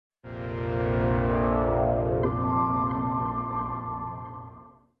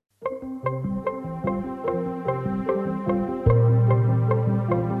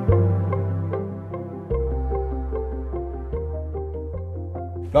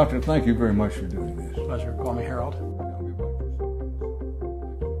Doctor, thank you very much for doing this. Pleasure. Call me Harold.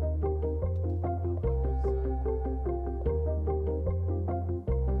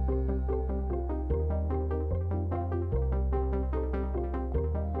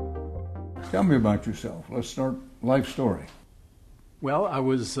 Tell me about yourself. Let's start life story. Well, I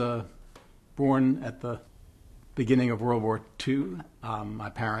was born at the beginning of World War II. My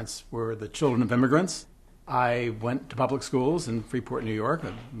parents were the children of immigrants. I went to public schools in Freeport, New York,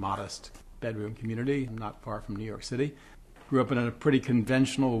 a modest bedroom community not far from New York City. Grew up in a pretty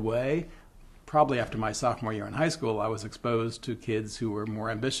conventional way. Probably after my sophomore year in high school, I was exposed to kids who were more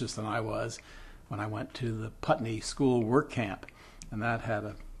ambitious than I was when I went to the Putney School work camp. And that had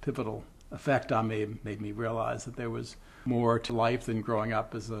a pivotal effect on me, made me realize that there was more to life than growing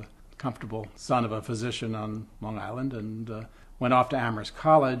up as a comfortable son of a physician on Long Island, and went off to Amherst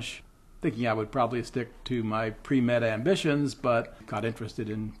College thinking I would probably stick to my pre-med ambitions, but got interested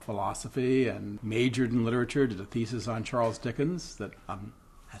in philosophy and majored in literature, did a thesis on Charles Dickens that I'm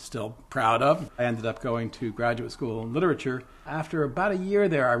still proud of. I ended up going to graduate school in literature. After about a year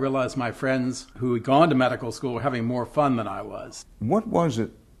there, I realized my friends who had gone to medical school were having more fun than I was. What was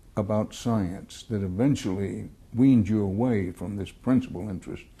it about science that eventually weaned you away from this principal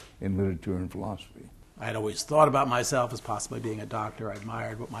interest in literature and philosophy? I had always thought about myself as possibly being a doctor. I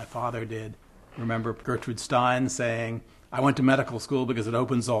admired what my father did. I remember Gertrude Stein saying, I went to medical school because it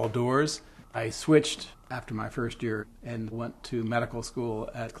opens all doors. I switched after my first year and went to medical school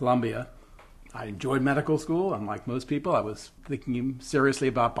at Columbia. I enjoyed medical school. Unlike most people, I was thinking seriously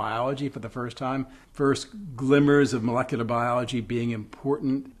about biology for the first time. First glimmers of molecular biology being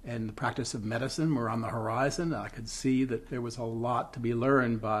important in the practice of medicine were on the horizon. I could see that there was a lot to be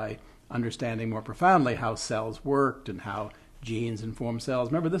learned by understanding more profoundly how cells worked and how genes inform cells.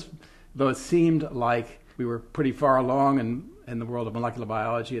 Remember this, though it seemed like we were pretty far along in the world of molecular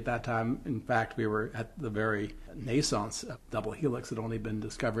biology at that time. In fact, we were at the very naissance of double helix that had only been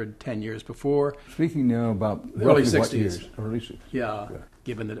discovered 10 years before. Speaking now about early roughly 60s. What years? Early 60s. Yeah. Okay.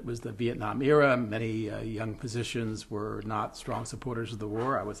 Given that it was the Vietnam era, many young physicians were not strong supporters of the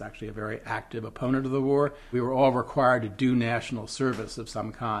war. I was actually a very active opponent of the war. We were all required to do national service of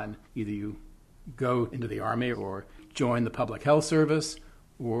some kind. Either you go into the Army or join the public health service,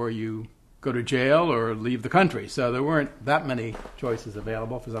 or you go to jail or leave the country. So there weren't that many choices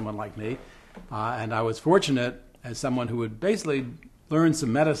available for someone like me. And I was fortunate, as someone who had basically learned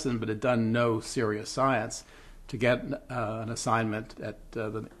some medicine but had done no serious science, to get an assignment at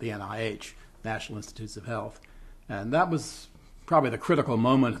the NIH, National Institutes of Health. And that was probably the critical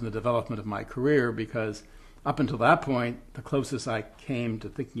moment in the development of my career, because up until that point, the closest I came to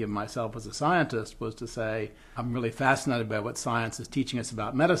thinking of myself as a scientist was to say, I'm really fascinated by what science is teaching us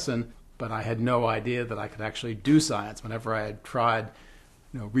about medicine, but I had no idea that I could actually do science. Whenever I had tried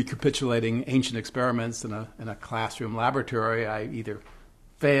recapitulating ancient experiments in a classroom laboratory, I either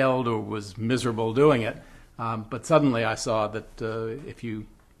failed or was miserable doing it. But suddenly I saw that if you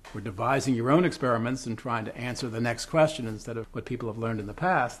were devising your own experiments and trying to answer the next question instead of what people have learned in the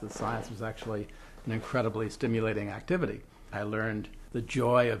past, that science was actually an incredibly stimulating activity. I learned the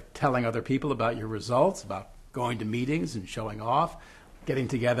joy of telling other people about your results, about going to meetings and showing off, getting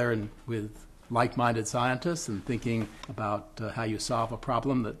together with like-minded scientists and thinking about how you solve a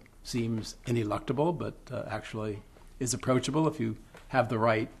problem that seems ineluctable but actually is approachable if you have the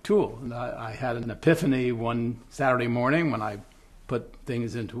right tool. And I had an epiphany one Saturday morning when I put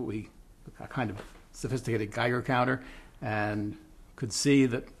things into a kind of sophisticated Geiger counter and could see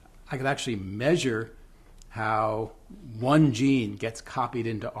that I could actually measure how one gene gets copied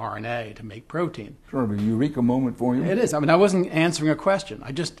into RNA to make protein. Sort of a eureka moment for you? It is. I mean, I wasn't answering a question.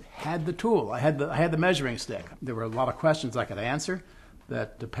 I just had the tool. I had the measuring stick. There were a lot of questions I could answer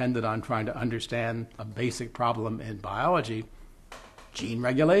that depended on trying to understand a basic problem in biology, gene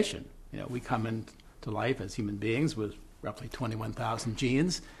regulation. We come into life as human beings with roughly 21,000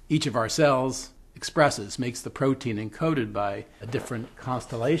 genes. Each of our cells makes the protein encoded by a different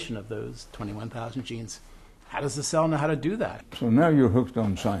constellation of those 21,000 genes. How does the cell know how to do that? So now you're hooked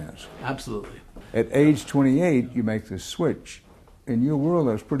on science. Absolutely. At age 28, you make this switch. In your world,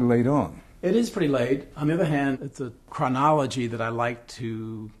 that's pretty late on. It is pretty late. On the other hand, it's a chronology that I like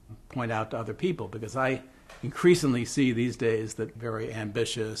to point out to other people, because I increasingly see these days that very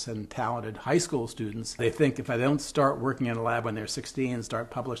ambitious and talented high school students, they think if I don't start working in a lab when they're 16,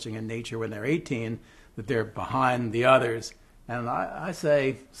 start publishing in Nature when they're 18, that they're behind the others. And I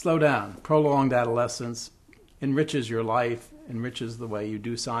say, slow down. Prolonged adolescence enriches your life, enriches the way you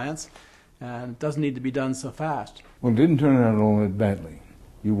do science, and it doesn't need to be done so fast. Well, it didn't turn out all that badly.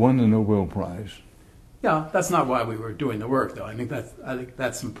 You won the Nobel Prize. Yeah, that's not why we were doing the work, though. I think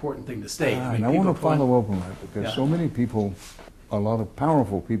that's an important thing to state. And I want to follow up on that because Yeah. so many people, a lot of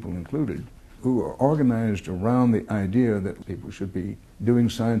powerful people included, who are organized around the idea that people should be doing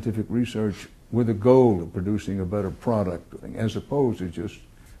scientific research with a goal of producing a better product, as opposed to just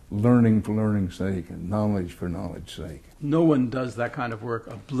learning for learning's sake and knowledge for knowledge's sake. No one does that kind of work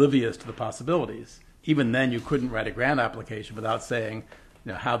oblivious to the possibilities. Even then, you couldn't write a grant application without saying,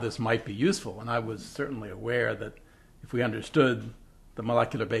 how this might be useful. And I was certainly aware that if we understood the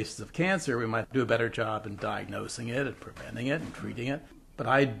molecular basis of cancer, we might do a better job in diagnosing it and preventing it and treating it. But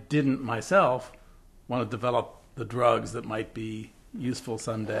I didn't myself want to develop the drugs that might be useful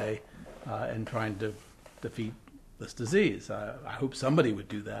someday in trying to defeat this disease. I hope somebody would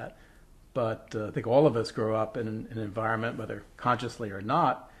do that. But I think all of us grow up in an environment, whether consciously or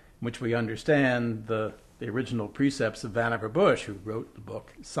not, in which we understand the original precepts of Vannevar Bush, who wrote the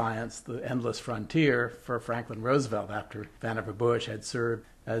book Science, the Endless Frontier for Franklin Roosevelt after Vannevar Bush had served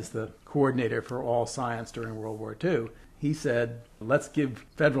as the coordinator for all science during World War II. He said, let's give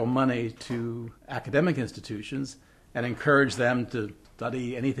federal money to academic institutions and encourage them to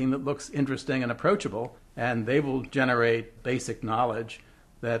study anything that looks interesting and approachable, and they will generate basic knowledge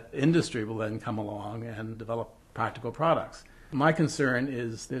that industry will then come along and develop practical products. My concern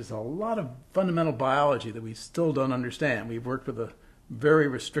is there's a lot of fundamental biology that we still don't understand. We've worked with a very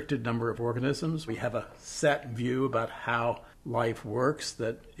restricted number of organisms. We have a set view about how life works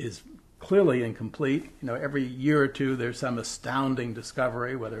that is clearly incomplete. Every year or two there's some astounding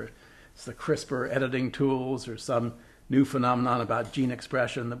discovery, whether it's the CRISPR editing tools or some new phenomenon about gene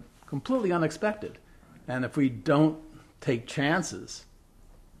expression, that's completely unexpected. And if we don't take chances,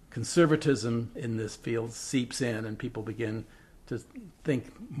 conservatism in this field seeps in and people begin to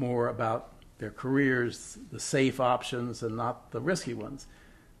think more about their careers, the safe options, and not the risky ones.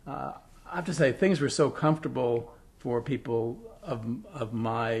 I have to say, things were so comfortable for people of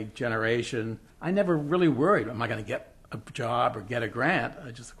my generation. I never really worried, am I going to get a job or get a grant?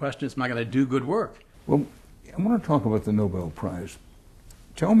 The question is, am I going to do good work? Well, I want to talk about the Nobel Prize.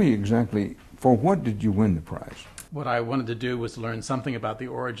 Tell me exactly, for what did you win the prize? What I wanted to do was to learn something about the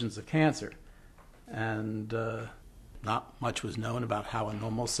origins of cancer. And not much was known about how a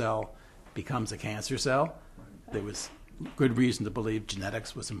normal cell becomes a cancer cell. There was good reason to believe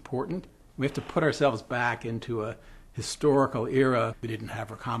genetics was important. We have to put ourselves back into a historical era. We didn't have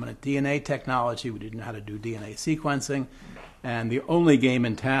recombinant DNA technology. We didn't know how to do DNA sequencing. And the only game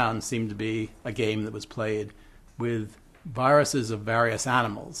in town seemed to be a game that was played with viruses of various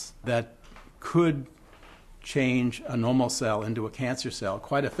animals that could change a normal cell into a cancer cell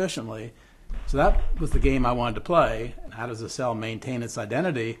quite efficiently. So that was the game I wanted to play. And how does a cell maintain its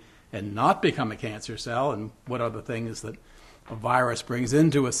identity and not become a cancer cell? And what are the things that a virus brings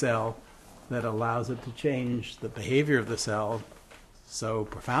into a cell that allows it to change the behavior of the cell so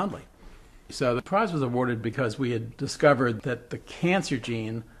profoundly? So the prize was awarded because we had discovered that the cancer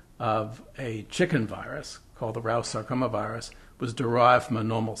gene of a chicken virus called the Rouse sarcoma virus was derived from a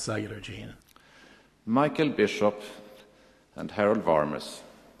normal cellular gene. Michael Bishop and Harold Varmus,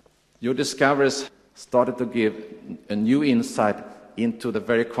 your discoveries started to give a new insight into the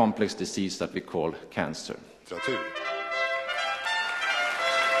very complex disease that we call cancer.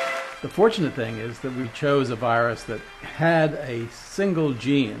 The fortunate thing is that we chose a virus that had a single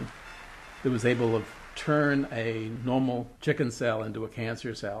gene that was able to turn a normal chicken cell into a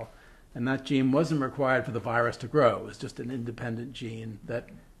cancer cell. And that gene wasn't required for the virus to grow. It was just an independent gene that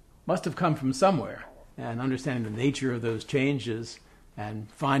must have come from somewhere. And understanding the nature of those changes and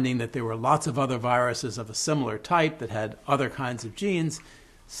finding that there were lots of other viruses of a similar type that had other kinds of genes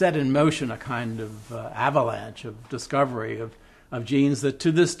set in motion a kind of avalanche of discovery of genes that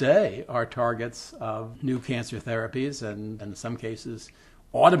to this day are targets of new cancer therapies and in some cases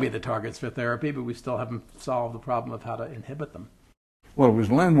ought to be the targets for therapy, but we still haven't solved the problem of how to inhibit them. Well, it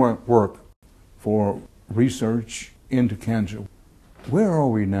was landmark work for research into cancer. Where are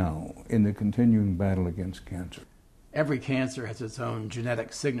we now in the continuing battle against cancer? Every cancer has its own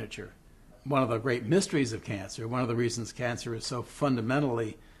genetic signature. One of the great mysteries of cancer, one of the reasons cancer is so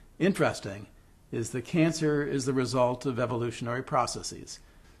fundamentally interesting, is that cancer is the result of evolutionary processes.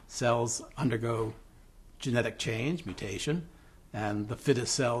 Cells undergo genetic change, mutation, and the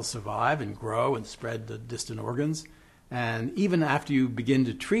fittest cells survive and grow and spread to distant organs. And even after you begin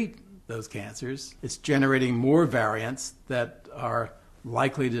to treat those cancers, it's generating more variants that are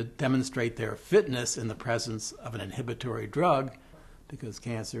likely to demonstrate their fitness in the presence of an inhibitory drug, because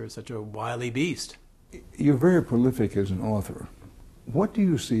cancer is such a wily beast. You're very prolific as an author. What do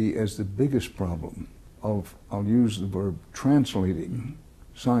you see as the biggest problem of, I'll use the verb, translating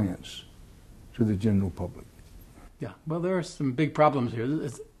science to the general public? Yeah, well, there are some big problems here.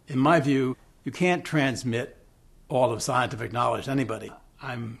 In my view, you can't transmit all of scientific knowledge to anybody.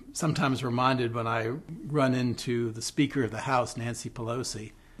 I'm sometimes reminded when I run into the Speaker of the House, Nancy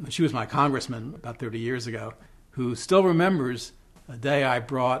Pelosi. She was my congressman about 30 years ago, who still remembers a day I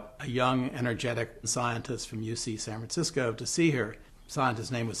brought a young, energetic scientist from UC San Francisco to see her. The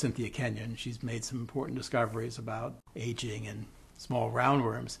scientist's name was Cynthia Kenyon. She's made some important discoveries about aging and small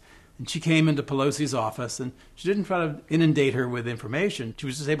roundworms. And she came into Pelosi's office, and she didn't try to inundate her with information. She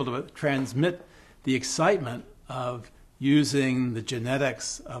was just able to transmit the excitement of using the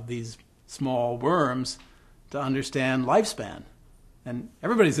genetics of these small worms to understand lifespan. And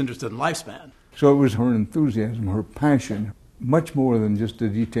everybody's interested in lifespan. So it was her enthusiasm, her passion, much more than just the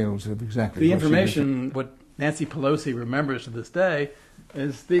details of exactly the what information. What Nancy Pelosi remembers to this day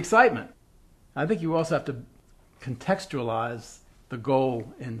is the excitement. I think you also have to contextualize the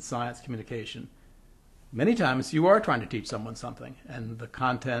goal in science communication. Many times you are trying to teach someone something, and the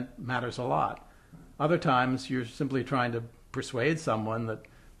content matters a lot. Other times you're simply trying to persuade someone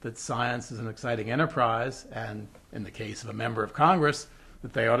that science is an exciting enterprise, and in the case of a member of Congress,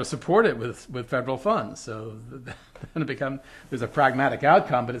 that they ought to support it with federal funds. So then there's a pragmatic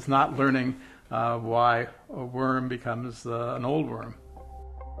outcome, but it's not learning why a worm becomes an old worm.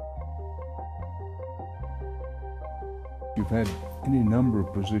 You've had any number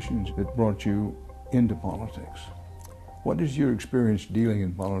of positions that brought you into politics. What does your experience dealing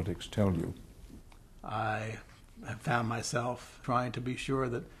in politics tell you? I have found myself trying to be sure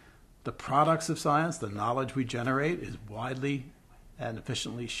that the products of science, the knowledge we generate, is widely and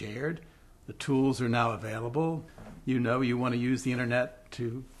efficiently shared. The tools are now available. You know you want to use the internet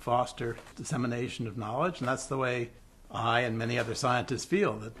to foster dissemination of knowledge, and that's the way I and many other scientists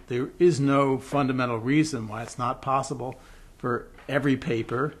feel, that there is no fundamental reason why it's not possible for every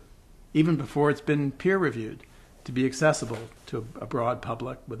paper, even before it's been peer-reviewed, to be accessible to a broad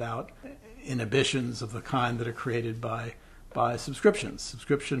public without inhibitions of the kind that are created by subscriptions.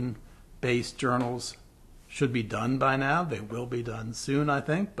 Subscription-based journals should be done by now. They will be done soon, I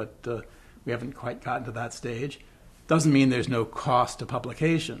think, but we haven't quite gotten to that stage. Doesn't mean there's no cost to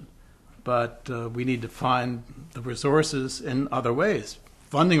publication, but we need to find the resources in other ways.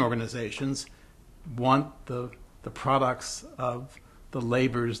 Funding organizations want the products of the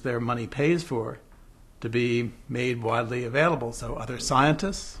labors their money pays for to be made widely available. So other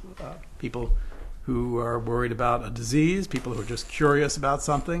scientists, people who are worried about a disease, people who are just curious about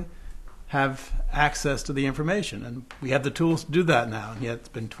something, have access to the information. And we have the tools to do that now. And yet it's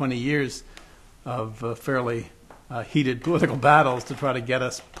been 20 years of fairly heated political battles to try to get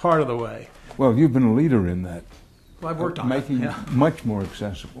us part of the way. Well, you've been a leader in that. Well, I've worked on making it much more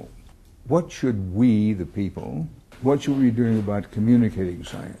accessible. What should we, the people, what should we be doing about communicating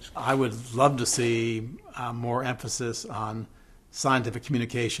science? I would love to see more emphasis on scientific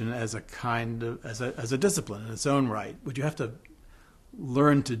communication as a kind of as a discipline in its own right. What you have to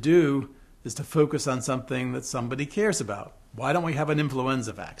learn to do is to focus on something that somebody cares about. Why don't we have an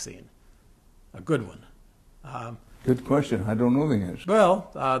influenza vaccine? A good one. Good question. I don't know the answer.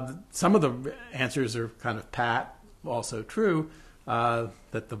 Well, some of the answers are kind of pat, also true,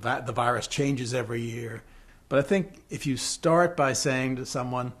 that the virus changes every year. But I think if you start by saying to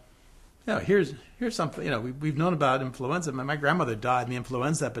someone, here's something, we've known about influenza. My grandmother died in the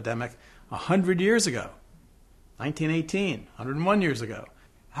influenza epidemic 100 years ago, 1918, 101 years ago.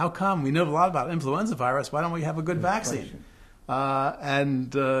 How come? We know a lot about influenza virus. Why don't we have a good vaccine?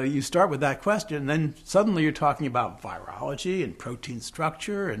 And you start with that question, and then suddenly you're talking about virology and protein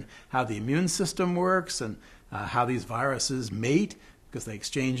structure and how the immune system works and how these viruses mate, because they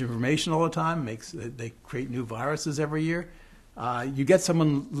exchange information all the time. They create new viruses every year. You get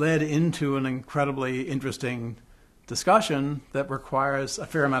someone led into an incredibly interesting discussion that requires a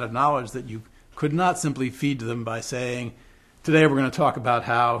fair amount of knowledge that you could not simply feed to them by saying, today we're going to talk about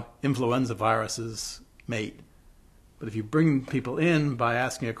how influenza viruses mate. But if you bring people in by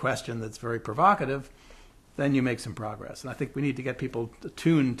asking a question that's very provocative, then you make some progress. And I think we need to get people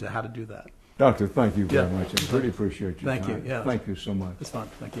attuned to how to do that. Doctor, thank you very much. I really appreciate your time. Thank you. Yeah. Thank you so much. It's fun.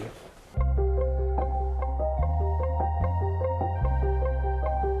 Thank you.